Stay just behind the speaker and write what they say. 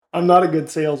I'm not a good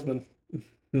salesman.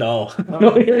 No.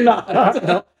 No, you're not.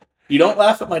 No. You don't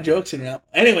laugh at my jokes anymore.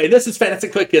 Anyway, this is Fantasy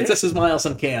Quick Kids. This is Miles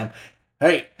and Cam.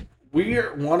 Hey, we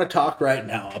want to talk right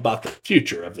now about the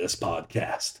future of this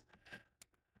podcast.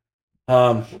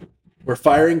 We're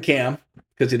firing Cam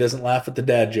because he doesn't laugh at the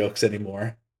dad jokes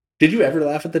anymore. Did you ever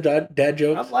laugh at the dad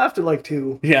jokes? I've laughed at like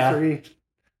 2, Yeah. 3.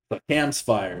 So Cam's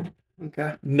fired.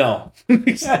 Okay. No.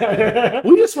 We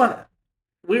just want to.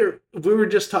 We were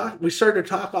just talking. We started to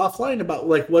talk offline about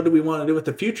like what do we want to do with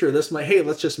the future of this. I'm like, hey,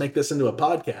 let's just make this into a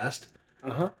podcast,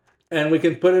 and we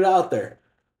can put it out there.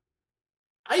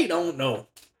 I don't know.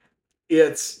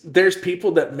 There's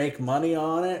people that make money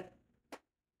on it.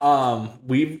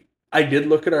 I did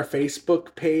look at our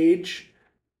Facebook page,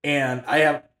 and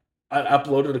I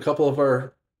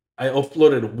uploaded I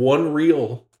uploaded one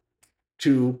reel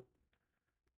to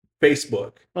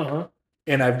Facebook.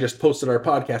 And I've just posted our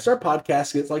podcast. Our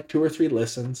podcast gets like 2 or 3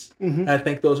 listens. Mm-hmm. And I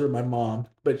think those are my mom.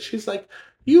 But she's like,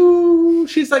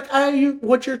 what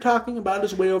you're talking about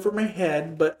is way over my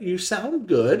head, but you sound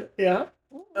good. Yeah.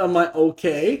 I'm like,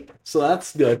 okay. So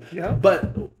that's good. Yeah.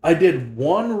 But I did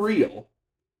one reel.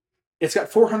 It's got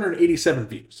 487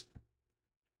 views.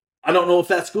 I don't know if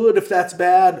that's good, if that's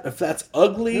bad, if that's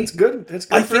ugly. It's good. It's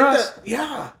good for us.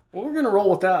 Yeah. Well, we're going to roll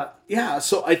with that. Yeah.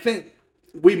 So I think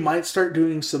we might start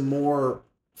doing some more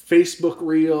Facebook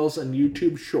Reels and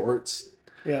YouTube Shorts.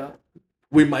 Yeah.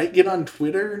 We might get on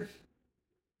Twitter.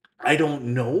 I don't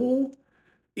know.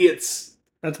 That's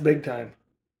big time.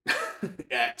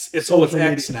 X. It's Social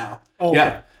X media. now. Oh, yeah.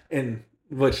 okay. And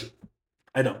which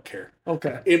I don't care.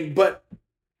 Okay. But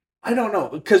I don't know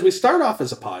because we start off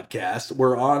as a podcast.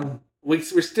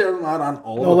 We're still not on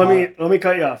all. No, let me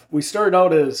cut you off. We started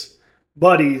out as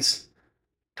buddies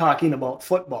talking about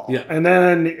football. Yeah. And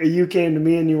then you came to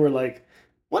me and you were like,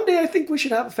 one day I think we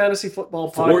should have a fantasy football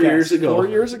podcast. 4 years ago. 4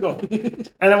 years ago.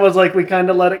 And it was like we kind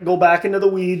of let it go back into the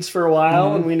weeds for a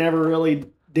while and we never really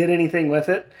did anything with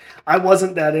it. I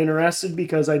wasn't that interested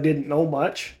because I didn't know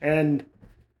much. And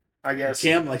I guess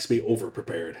Cam likes to be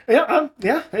over-prepared. Yeah,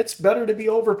 it's better to be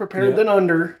over-prepared than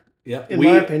under, in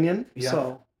my opinion. Yeah.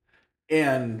 So.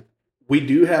 And we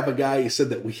do have a guy who said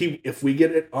that if we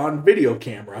get it on video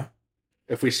camera,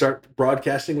 if we start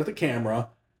broadcasting with a camera,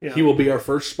 he will be our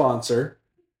first sponsor.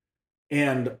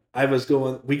 And I was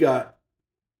going, we got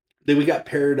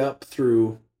paired up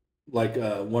through like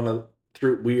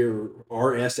we're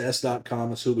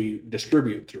RSS.com is who we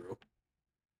distribute through.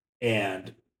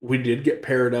 And we did get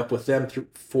paired up with them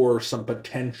for some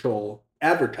potential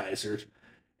advertisers.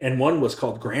 And one was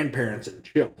called Grandparents and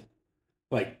Chill.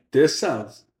 Like, this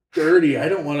sounds dirty. I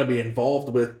don't want to be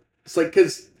involved with. It's like,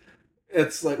 because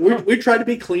it's like we try to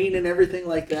be clean and everything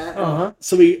like that.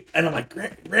 So I'm like,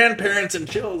 Grandparents and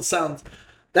Chill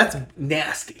that's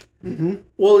nasty. Mm-hmm.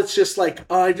 Well, it's just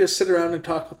like, I just sit around and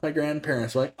talk with my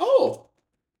grandparents. Like, oh,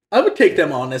 I would take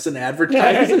them on as an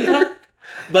advertiser.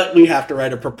 But we have to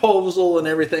write a proposal and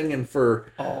everything. And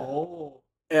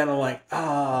and I'm like,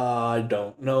 I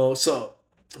don't know. So,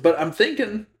 but I'm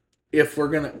thinking if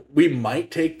we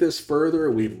might take this further.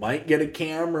 We might get a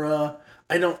camera.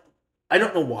 I don't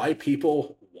know why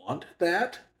people want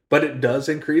that, but it does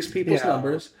increase people's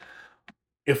numbers.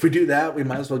 If we do that, we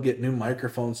might as well get new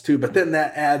microphones too. But then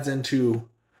that adds into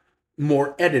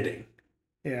more editing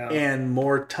and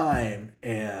more time.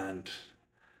 And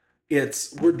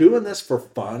we're doing this for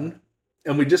fun.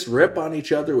 And we just rip on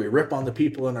each other. We rip on the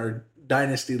people in our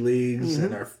dynasty leagues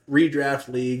and our redraft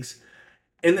leagues.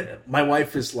 And my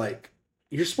wife is like,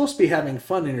 you're supposed to be having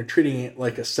fun and you're treating it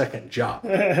like a second job.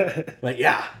 Like,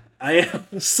 yeah, I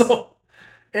am. So,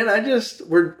 and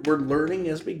we're learning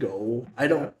as we go.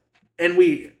 Our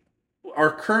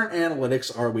current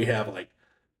analytics we have like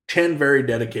 10 very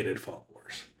dedicated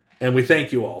followers. And we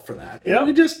thank you all for that.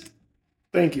 Yeah.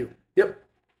 Thank you. Yep.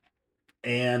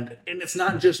 And it's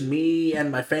not just me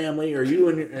and my family or you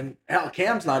and hell,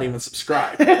 Cam's not even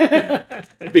subscribed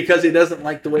because he doesn't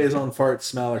like the way his own farts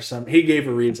smell or something. He gave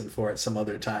a reason for it some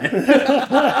other time.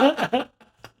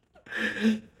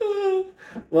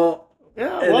 Well,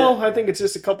 I think it's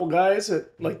just a couple guys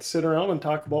that like to sit around and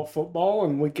talk about football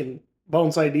and we can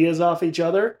bounce ideas off each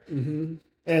other. Mm-hmm.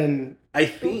 And I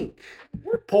think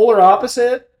we're polar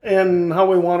opposite in how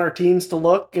we want our teams to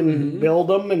look and build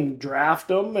them and draft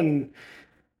them and,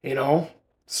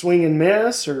 swing and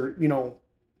miss or,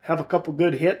 have a couple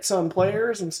good hits on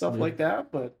players and stuff like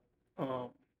that. But,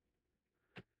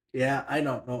 yeah, I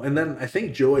don't know. And then I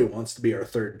think Joey wants to be our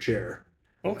third chair.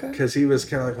 Okay. Because he was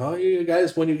kind of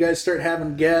like, when you guys start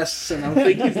having guests, and I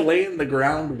think he's laying the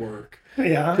groundwork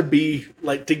to be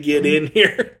like, to get in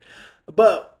here.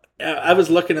 But I was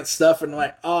looking at stuff and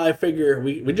like, oh, I figure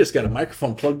we just got a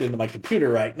microphone plugged into my computer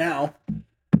right now.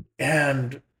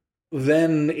 And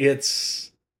then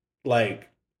it's like,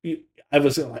 I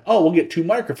was like, oh, we'll get 2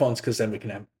 microphones because then we can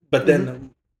have, but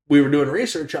then we were doing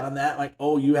research on that. Like,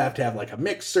 oh, you have to have like a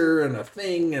mixer and a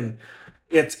thing. And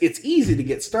it's easy to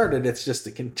get started. It's just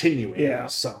to continue. Yeah.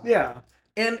 So, yeah.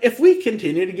 And if we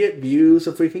continue to get views,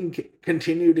 if we can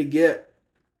continue to get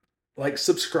like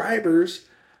subscribers,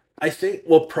 I think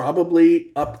we'll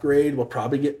probably upgrade. We'll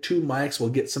probably get 2 mics. We'll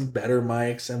get some better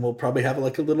mics, and we'll probably have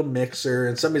like a little mixer.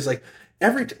 And somebody's like,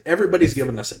 everybody's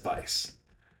giving us advice.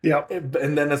 Yeah.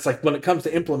 And then it's like, when it comes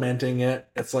to implementing it,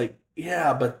 it's like,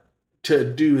 yeah, but to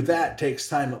do that takes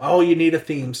time. Oh, you need a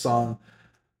theme song.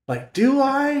 Like, do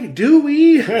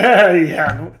we?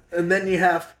 Yeah. And then you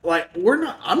have like,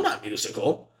 I'm not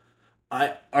musical.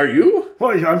 Are you?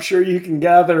 Well, I'm sure you can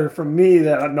gather from me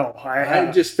that no, I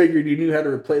just figured you knew how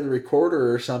to play the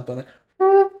recorder or something.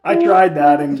 I tried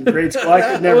that in grade school. I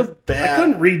could never. Was bad. I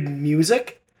couldn't read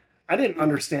music. I didn't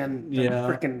understand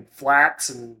freaking flats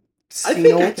and C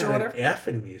notes or whatever. F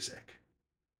in music.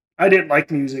 I didn't like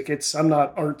music. I'm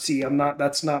not artsy.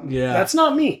 That's not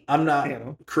me. I'm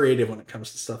not creative when it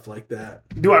comes to stuff like that.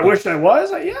 Do I wish I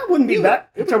was? It wouldn't be bad.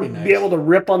 It would be nice. Be able to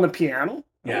rip on the piano.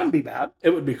 That Yeah. wouldn't be bad. It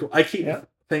would be cool. I keep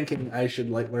thinking I should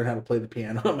like learn how to play the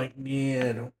piano. I'm like, yeah,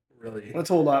 I don't really. Let's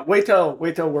hold on. Wait till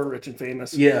we're rich and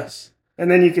famous. Yes.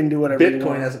 And then you can do whatever you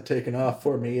want. Bitcoin hasn't taken off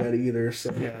for me yet either.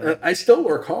 So Yeah. I still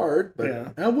work hard,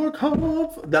 but I work hard.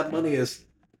 That money is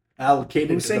allocated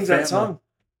Who to sings the that song?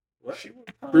 What?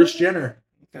 Bruce Jenner.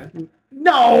 Okay.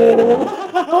 No!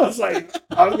 I was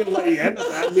going to let you end with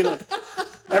that and be like,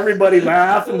 everybody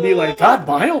laugh and be like, God,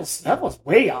 Miles, that was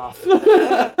way off.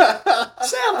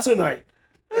 Samsonite.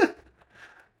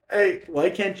 Hey, why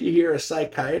can't you hear a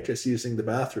psychiatrist using the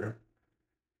bathroom?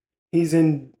 He's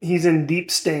in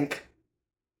deep stink.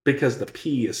 Because the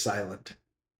P is silent.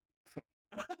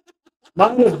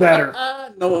 Mine was better.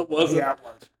 No, it wasn't. Yeah, it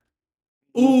was.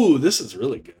 Ooh, this is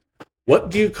really good.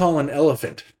 What do you call an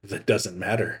elephant that doesn't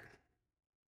matter?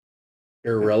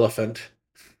 Irrelevant.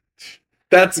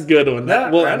 That's a good one.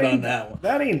 We'll end on that one.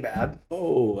 That ain't bad.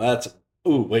 Oh,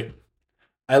 wait.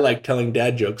 I like telling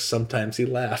dad jokes. Sometimes he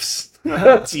laughs.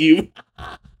 That's you.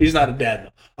 He's not a dad,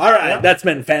 though. All right, that's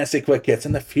been Fantasy Quick Hits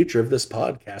and the future of this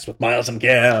podcast with Miles and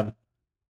Cam.